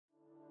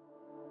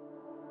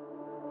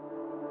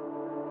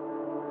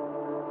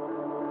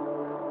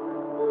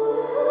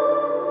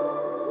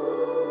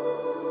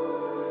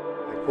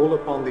call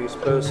upon these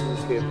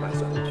persons here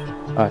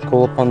present. I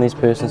call upon these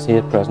persons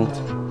here present.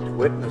 To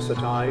witness that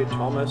I,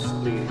 Thomas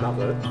Lee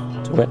Lovett.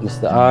 To witness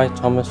that I,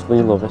 Thomas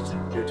Lee Lovett.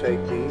 Do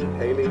take thee,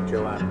 Hayley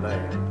Joanne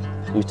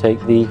Lane. Do take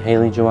thee,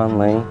 Hayley Joanne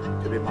Lane.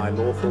 To be my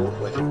lawful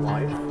wedded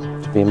wife.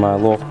 To be my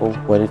lawful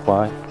wedded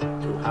wife.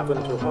 To have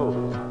and to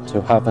hold.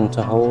 To have and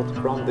to hold.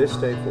 From this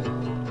day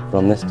forward.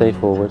 From this day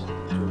forward.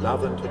 To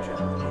love and to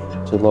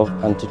cherish. To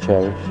love and to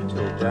cherish.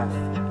 Till death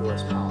do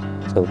us part.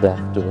 Till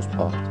death do us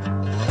part.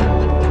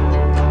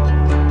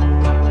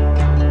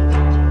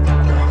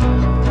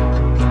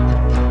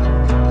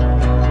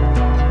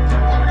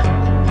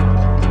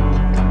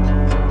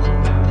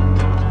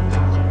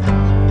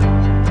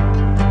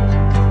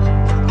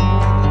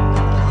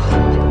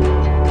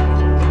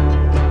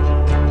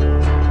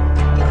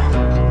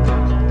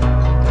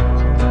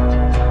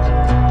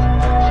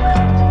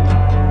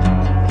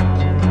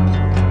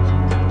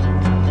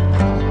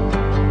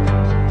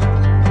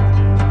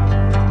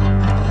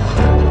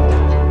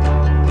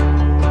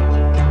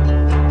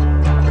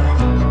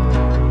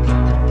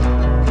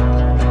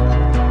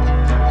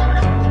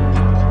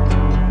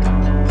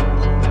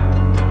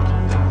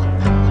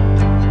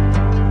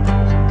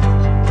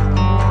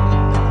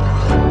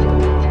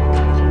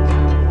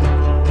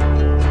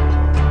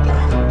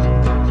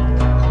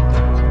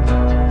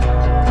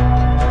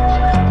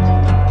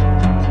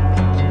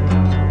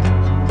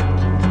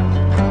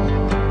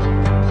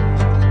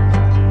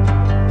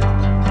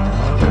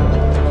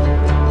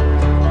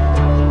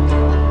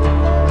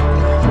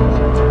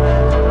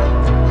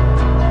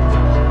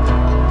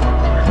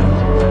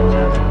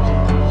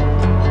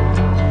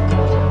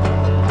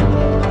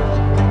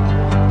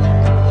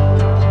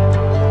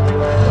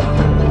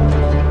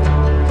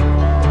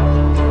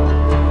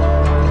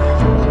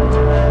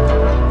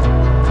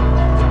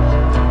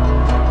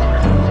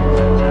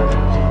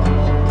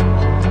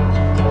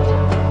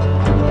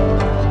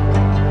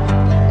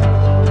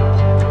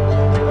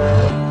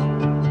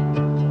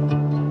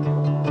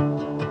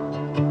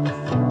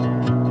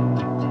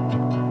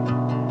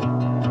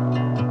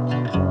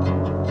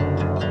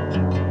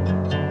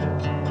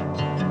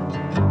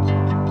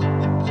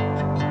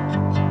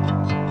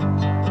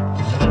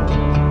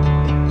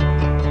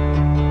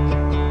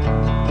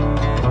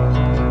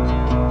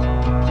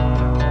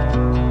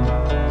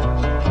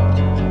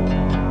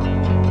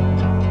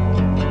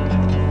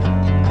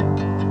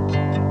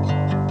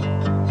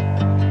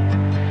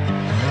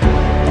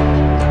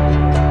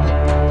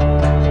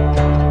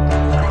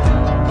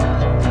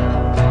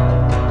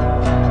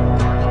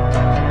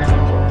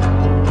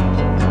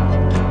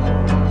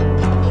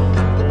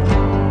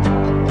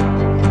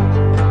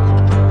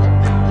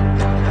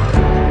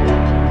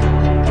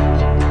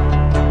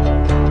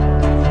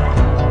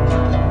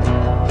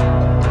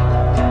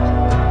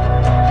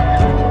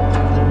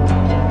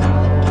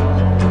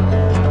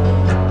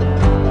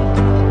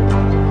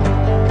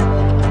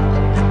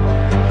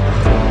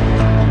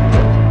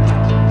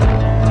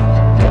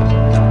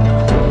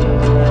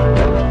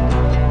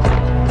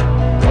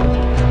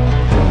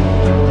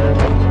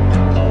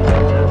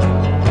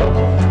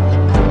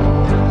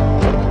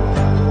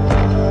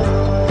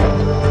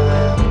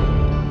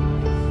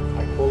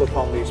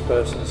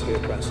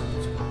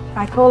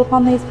 I call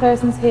upon these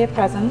persons here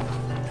present.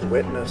 To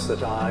witness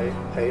that I,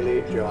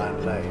 Hayley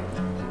Joanne Lane.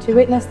 To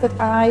witness that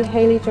I,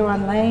 Hayley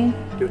Joanne Lane.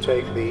 Do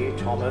take thee,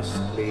 Thomas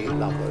Lee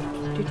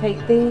Lovett. Do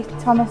take thee,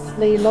 Thomas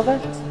Lee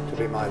Lovett. To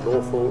be my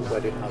lawful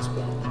wedded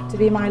husband. To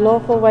be my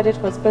lawful wedded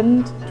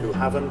husband. To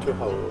have and to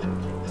hold.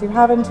 To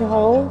have and to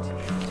hold.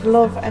 To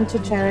love and to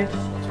cherish.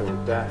 Till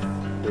death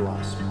do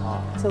us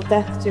part. Till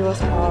death do us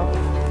part.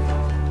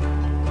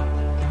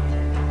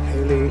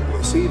 Hayley,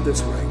 receive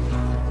this ring.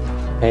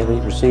 Hayley,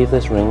 receive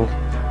this ring.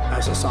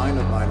 As a sign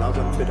of my love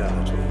and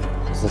fidelity.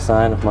 As a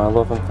sign of my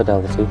love and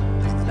fidelity.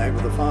 In the name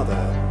of the Father.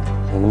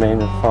 In the name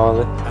of the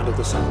Father. And of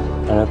the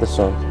Son. And of the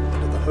Son.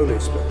 And of the Holy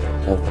Spirit.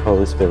 And of the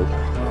Holy Spirit.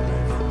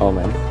 Amen.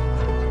 Amen.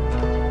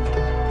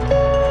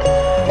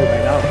 You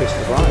may now kiss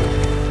the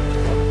bride.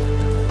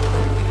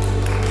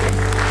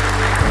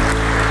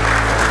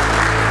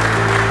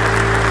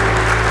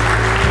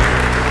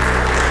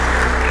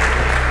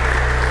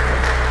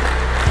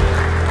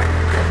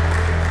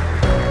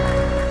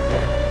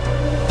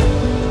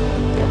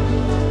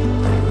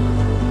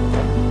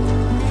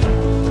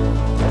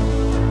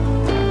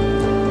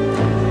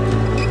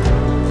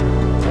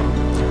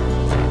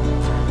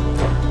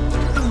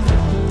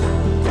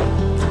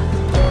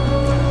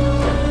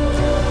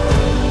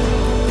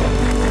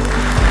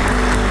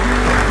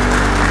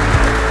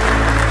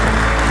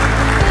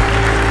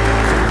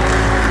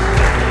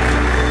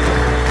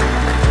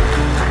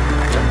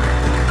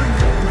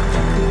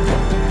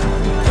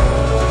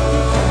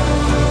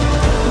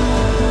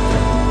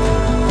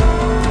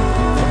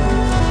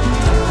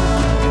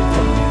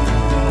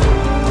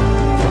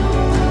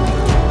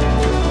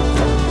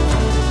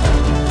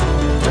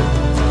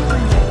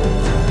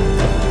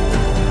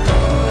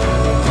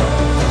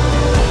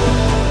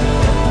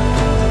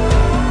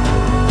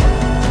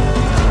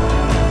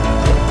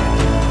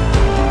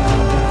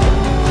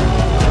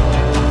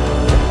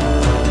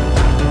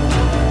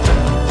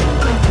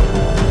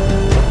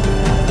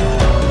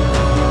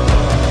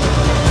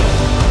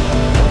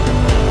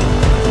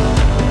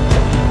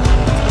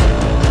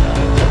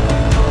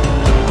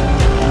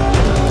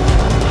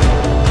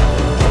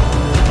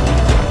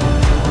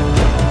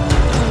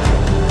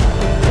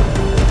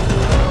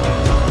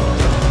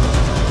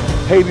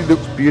 Hayley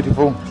looks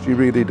beautiful, she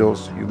really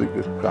does. You look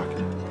good,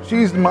 cracking.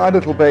 She's my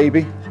little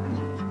baby,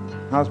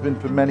 has been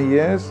for many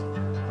years,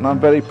 and I'm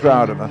very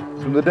proud of her.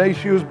 From the day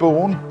she was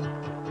born,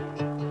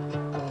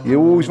 you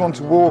always want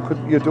to walk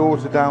your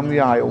daughter down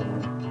the aisle,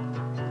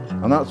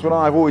 and that's what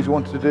I've always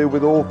wanted to do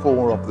with all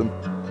 4 of them.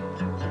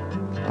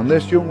 And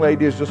this young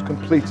lady has just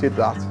completed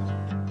that.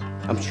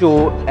 I'm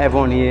sure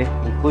everyone here,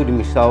 including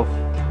myself,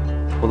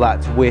 would like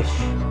to wish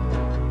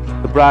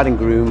the bride and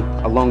groom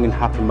a long and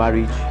happy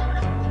marriage.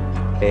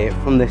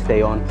 From this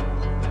day on,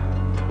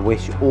 I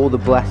wish all the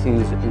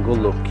blessings and good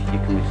luck you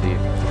can receive.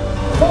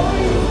 5,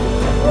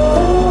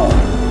 4,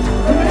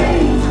 3,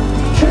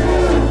 2,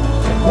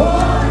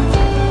 1.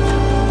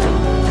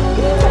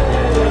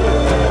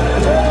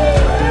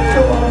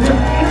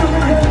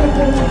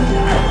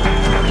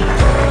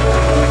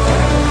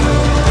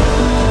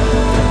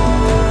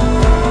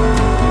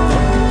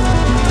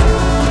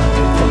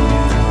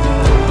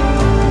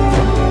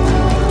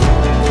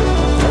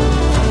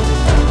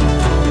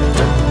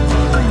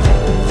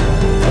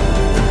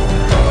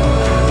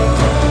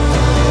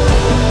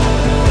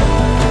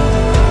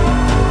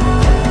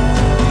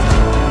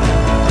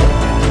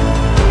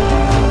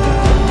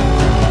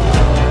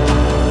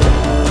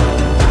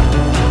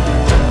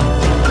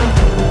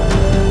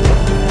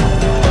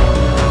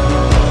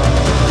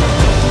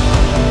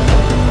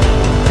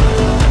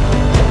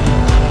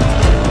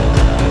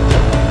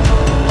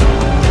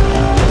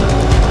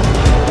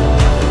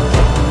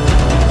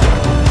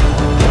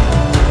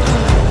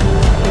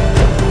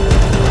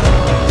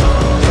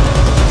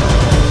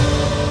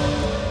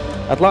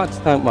 I'd like to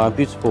thank my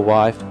beautiful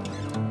wife,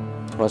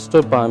 who has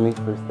stood by me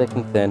through thick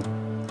and thin.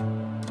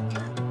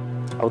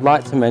 I would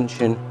like to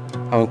mention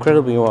how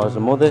incredible you are as a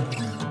mother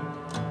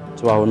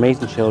to our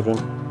amazing children,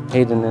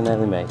 Hayden and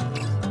Ellie Mae.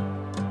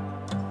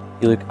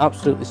 You look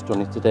absolutely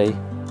stunning today.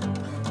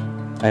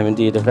 I am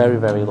indeed a very,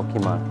 very lucky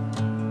man.